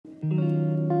I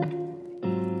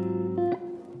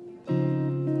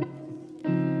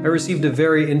received a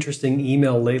very interesting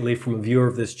email lately from a viewer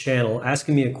of this channel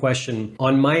asking me a question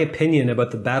on my opinion about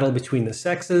the battle between the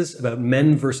sexes, about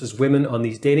men versus women on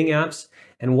these dating apps,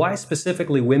 and why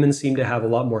specifically women seem to have a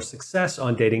lot more success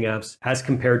on dating apps as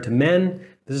compared to men.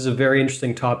 This is a very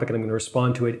interesting topic and I'm going to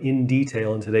respond to it in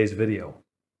detail in today's video.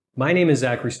 My name is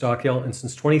Zachary Stockyell, and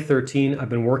since 2013 I've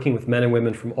been working with men and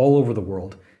women from all over the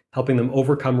world, helping them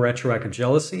overcome retroactive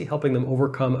jealousy, helping them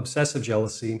overcome obsessive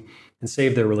jealousy, and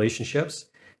save their relationships.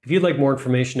 If you'd like more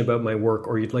information about my work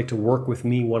or you'd like to work with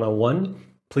me one-on-one,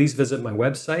 please visit my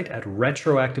website at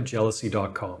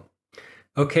retroactivejealousy.com.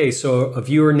 Okay, so a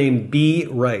viewer named B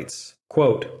writes,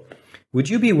 quote, "Would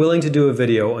you be willing to do a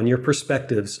video on your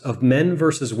perspectives of men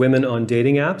versus women on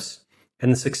dating apps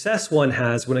and the success one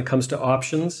has when it comes to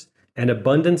options and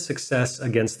abundant success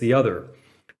against the other?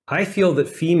 I feel that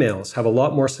females have a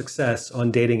lot more success on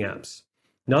dating apps.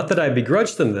 Not that I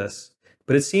begrudge them this,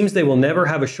 but it seems they will never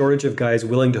have a shortage of guys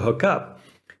willing to hook up,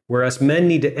 whereas men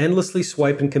need to endlessly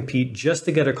swipe and compete just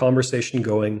to get a conversation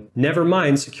going, never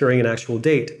mind securing an actual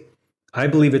date. I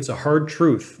believe it's a hard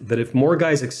truth that if more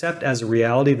guys accept as a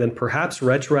reality, then perhaps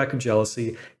retroactive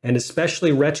jealousy, and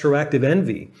especially retroactive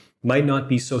envy, might not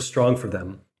be so strong for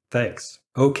them. Thanks."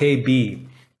 Okay, B.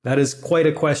 That is quite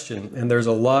a question, and there's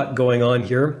a lot going on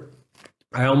here.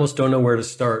 I almost don't know where to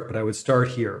start, but I would start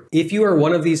here. If you are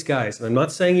one of these guys, and I'm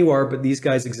not saying you are, but these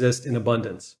guys exist in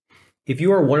abundance. If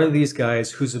you are one of these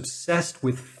guys who's obsessed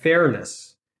with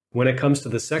fairness when it comes to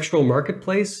the sexual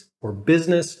marketplace or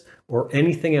business or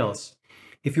anything else,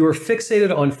 if you are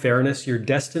fixated on fairness, you're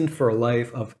destined for a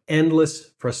life of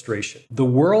endless frustration. The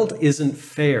world isn't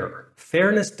fair.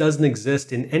 Fairness doesn't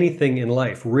exist in anything in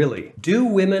life, really. Do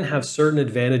women have certain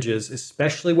advantages,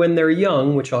 especially when they're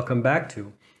young, which I'll come back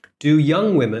to? Do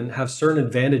young women have certain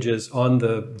advantages on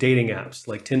the dating apps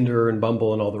like Tinder and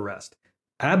Bumble and all the rest?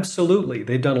 Absolutely.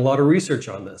 They've done a lot of research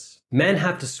on this. Men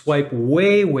have to swipe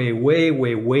way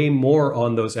more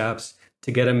on those apps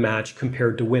to get a match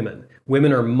compared to women.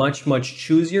 Women are much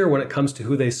choosier when it comes to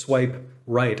who they swipe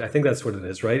right. I think that's what it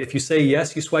is, right? If you say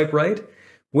yes, you swipe right.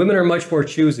 Women are much more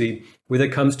choosy when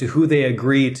it comes to who they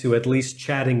agree to at least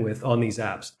chatting with on these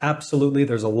apps. Absolutely.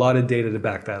 There's a lot of data to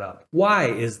back that up. Why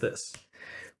is this?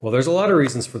 Well, there's a lot of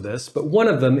reasons for this, but one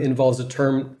of them involves a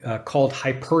term called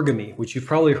hypergamy, which you've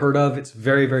probably heard of. It's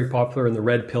very popular in the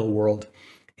red pill world.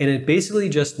 And it basically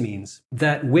just means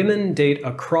that women date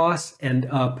across and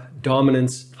up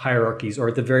dominance hierarchies, or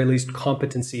at the very least,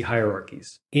 competency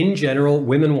hierarchies. In general,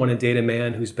 women want to date a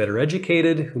man who's better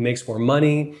educated, who makes more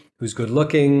money, who's good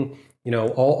looking,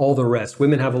 all the rest.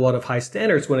 Women have a lot of high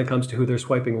standards when it comes to who they're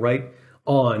swiping right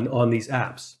on these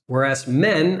apps. Whereas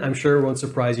men, I'm sure it won't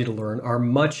surprise you to learn, are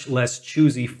much less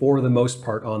choosy for the most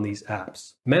part on these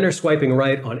apps. Men are swiping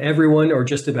right on everyone or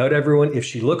just about everyone. If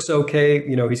she looks okay,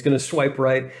 he's going to swipe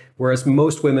right, whereas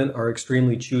most women are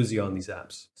extremely choosy on these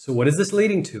apps. So what is this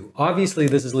leading to? Obviously,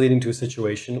 this is leading to a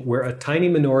situation where a tiny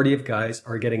minority of guys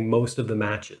are getting most of the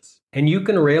matches. And you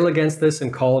can rail against this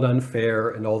and call it unfair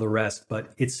and all the rest,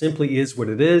 but it simply is what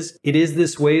it is. It is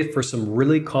this way for some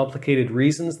really complicated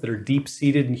reasons that are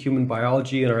deep-seated in human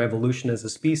biology and our evolution as a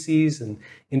species and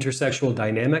intersexual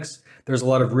dynamics. There's a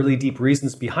lot of really deep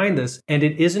reasons behind this, and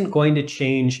it isn't going to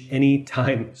change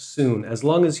anytime soon. As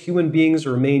long as human beings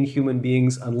remain human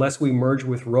beings, unless we merge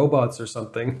with robots or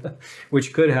something,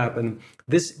 which could happen,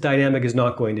 this dynamic is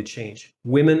not going to change.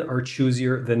 Women are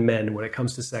choosier than men when it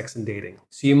comes to sex and dating.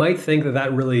 So you might think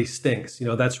that really stinks.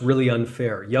 That's really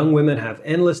unfair. Young women have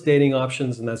endless dating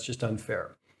options, and that's just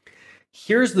unfair.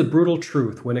 Here's the brutal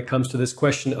truth when it comes to this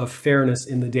question of fairness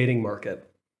in the dating market.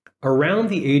 Around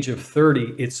the age of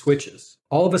 30, it switches.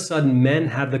 All of a sudden, men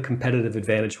have the competitive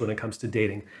advantage when it comes to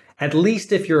dating. At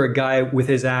least if you're a guy with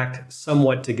his act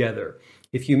somewhat together.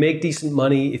 If you make decent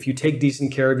money, if you take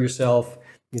decent care of yourself,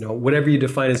 whatever you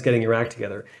define as getting your act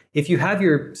together. If you have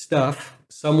your stuff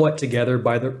somewhat together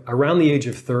around the age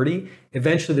of 30,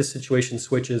 eventually this situation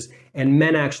switches and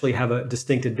men actually have a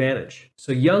distinct advantage.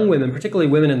 So young women, particularly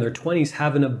women in their 20s,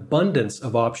 have an abundance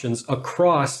of options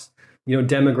across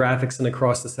demographics and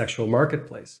across the sexual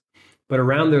marketplace. But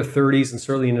around their 30s and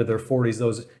certainly into their 40s,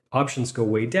 those options go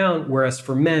way down. Whereas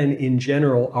for men in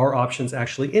general, our options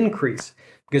actually increase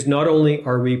because not only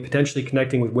are we potentially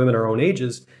connecting with women our own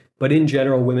ages, but in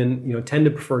general, women tend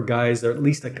to prefer guys that are at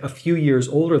least a few years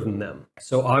older than them.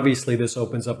 So obviously this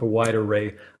opens up a wide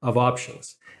array of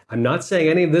options. I'm not saying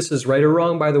any of this is right or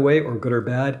wrong, by the way, or good or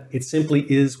bad. It simply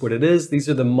is what it is. These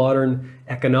are the modern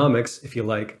economics, if you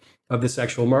like, of the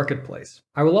sexual marketplace.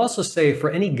 I will also say,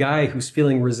 for any guy who's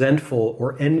feeling resentful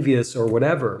or envious or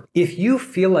whatever, if you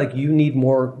feel like you need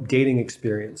more dating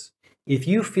experience, if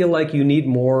you feel like you need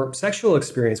more sexual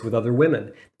experience with other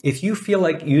women, if you feel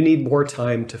like you need more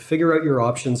time to figure out your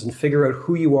options and figure out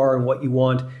who you are and what you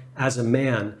want as a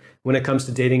man when it comes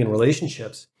to dating and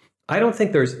relationships, I don't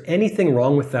think there's anything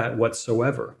wrong with that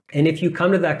whatsoever. And if you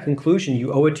come to that conclusion,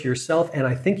 you owe it to yourself, and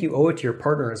I think you owe it to your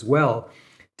partner as well,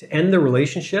 to end the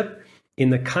relationship in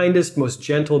the kindest, most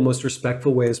gentle, most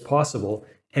respectful way as possible,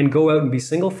 and go out and be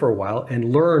single for a while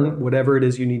and learn whatever it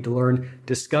is you need to learn,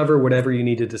 discover whatever you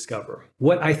need to discover.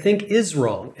 What I think is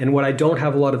wrong, and what I don't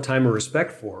have a lot of time or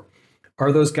respect for,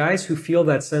 are those guys who feel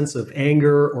that sense of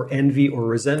anger or envy or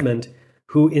resentment,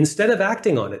 who instead of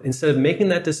acting on it, instead of making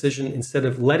that decision, instead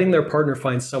of letting their partner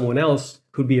find someone else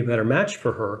who'd be a better match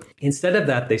for her, instead of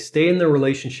that, they stay in their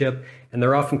relationship and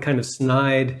they're often kind of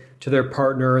snide to their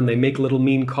partner and they make little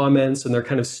mean comments and they're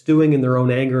kind of stewing in their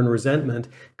own anger and resentment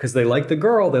because they like the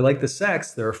girl, they like the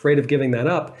sex, they're afraid of giving that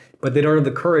up, but they don't have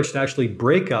the courage to actually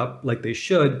break up like they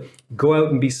should, go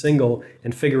out and be single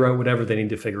and figure out whatever they need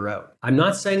to figure out. I'm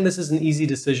not saying this is an easy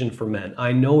decision for men.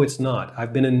 I know it's not.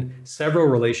 I've been in several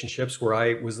relationships where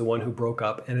I was the one who broke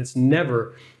up, and it's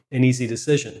never an easy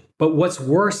decision. But what's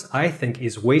worse, I think,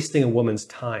 is wasting a woman's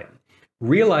time.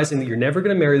 Realizing that you're never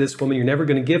going to marry this woman, you're never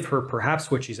going to give her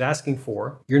perhaps what she's asking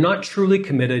for, you're not truly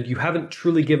committed, you haven't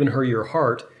truly given her your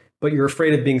heart, but you're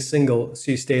afraid of being single,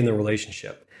 so you stay in the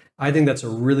relationship. I think that's a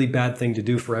really bad thing to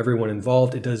do for everyone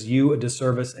involved. It does you a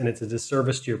disservice, and it's a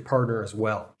disservice to your partner as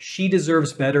well. She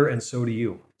deserves better, and so do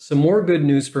you. Some more good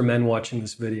news for men watching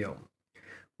this video.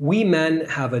 We men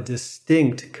have a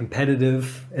distinct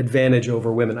competitive advantage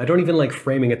over women. I don't even like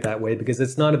framing it that way because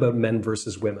it's not about men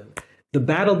versus women. The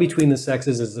battle between the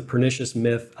sexes is a pernicious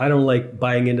myth. I don't like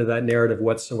buying into that narrative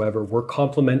whatsoever. We're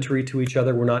complementary to each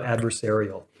other. We're not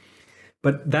adversarial.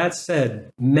 But that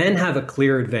said, men have a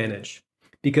clear advantage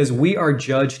because we are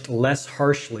judged less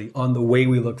harshly on the way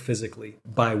we look physically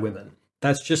by women.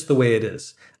 That's just the way it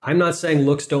is. I'm not saying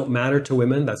looks don't matter to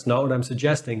women. That's not what I'm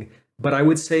suggesting. But I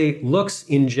would say looks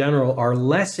in general are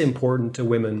less important to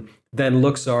women than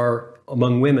looks are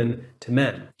among women to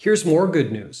men. Here's more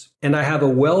good news. And I have a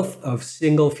wealth of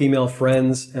single female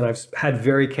friends, and I've had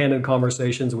very candid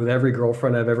conversations with every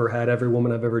girlfriend I've ever had, every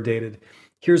woman I've ever dated.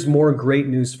 Here's more great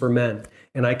news for men,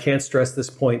 and I can't stress this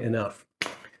point enough.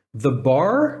 The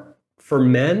bar for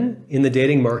men in the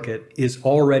dating market is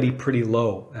already pretty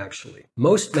low, actually.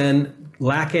 Most men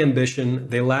lack ambition,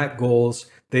 they lack goals,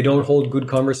 they don't hold good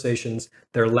conversations.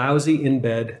 They're lousy in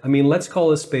bed. I mean, let's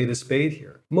call a spade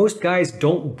here. Most guys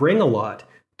don't bring a lot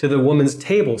to the woman's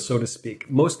table, so to speak.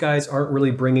 Most guys aren't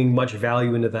really bringing much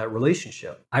value into that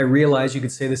relationship. I realize you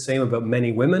could say the same about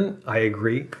many women. I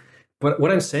agree. But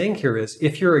what I'm saying here is,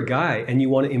 if you're a guy and you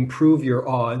want to improve your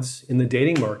odds in the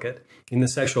dating market, in the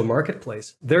sexual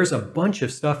marketplace, there's a bunch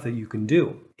of stuff that you can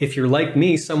do. If you're like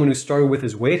me, someone who started with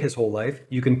his weight his whole life,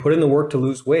 you can put in the work to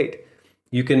lose weight.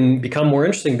 You can become more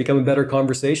interesting, become a better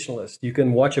conversationalist. You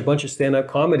can watch a bunch of stand-up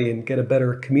comedy and get a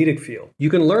better comedic feel. You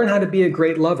can learn how to be a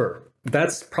great lover.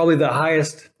 That's probably the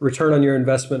highest return on your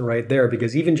investment right there,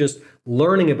 because even just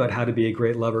learning about how to be a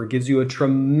great lover gives you a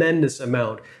tremendous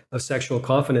amount of sexual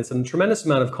confidence and a tremendous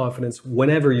amount of confidence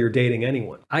whenever you're dating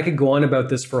anyone. I could go on about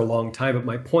this for a long time, but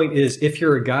my point is, if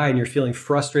you're a guy and you're feeling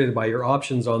frustrated by your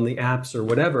options on the apps or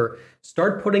whatever,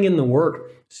 start putting in the work.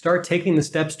 Start taking the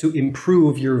steps to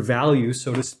improve your value,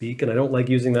 so to speak. And I don't like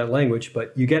using that language,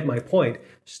 but you get my point.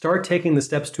 Start taking the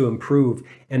steps to improve,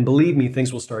 and believe me,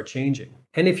 things will start changing.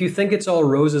 And if you think it's all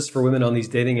roses for women on these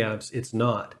dating apps, it's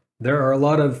not. There are a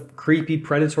lot of creepy,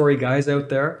 predatory guys out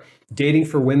there. Dating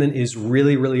for women is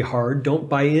really, really hard. Don't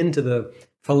buy into the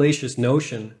fallacious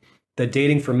notion that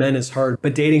dating for men is hard,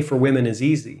 but dating for women is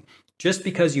easy. Just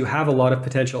because you have a lot of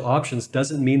potential options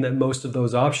doesn't mean that most of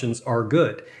those options are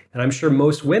good. And I'm sure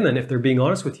most women, if they're being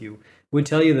honest with you, would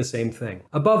tell you the same thing.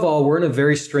 Above all, we're in a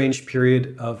very strange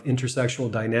period of intersexual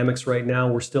dynamics right now.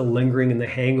 We're still lingering in the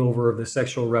hangover of the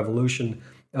sexual revolution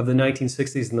of the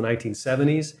 1960s and the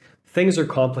 1970s. Things are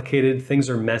complicated, things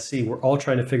are messy. We're all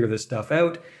trying to figure this stuff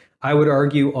out. I would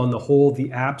argue on the whole, the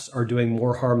apps are doing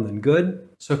more harm than good.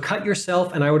 So cut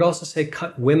yourself, and I would also say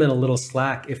cut women a little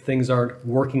slack if things aren't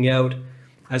working out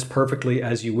as perfectly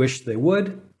as you wish they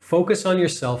would. Focus on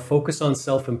yourself, focus on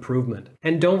self-improvement,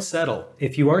 and don't settle.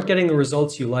 If you aren't getting the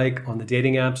results you like on the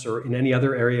dating apps or in any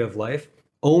other area of life,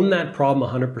 own that problem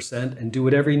 100% and do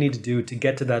whatever you need to do to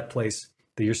get to that place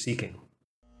that you're seeking.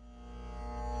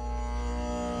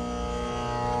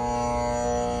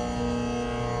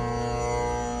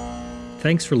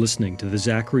 Thanks for listening to the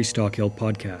Zachary Stockill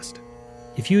podcast.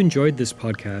 If you enjoyed this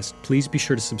podcast, please be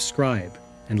sure to subscribe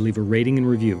and leave a rating and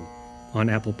review on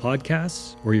Apple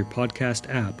Podcasts or your podcast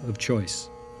app of choice.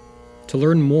 To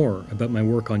learn more about my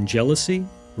work on jealousy,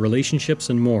 relationships,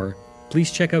 and more, please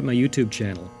check out my YouTube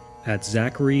channel at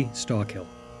Zachary Stockhill.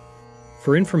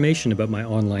 For information about my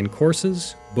online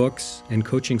courses, books, and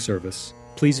coaching service,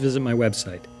 please visit my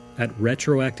website at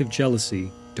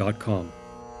retroactivejealousy.com.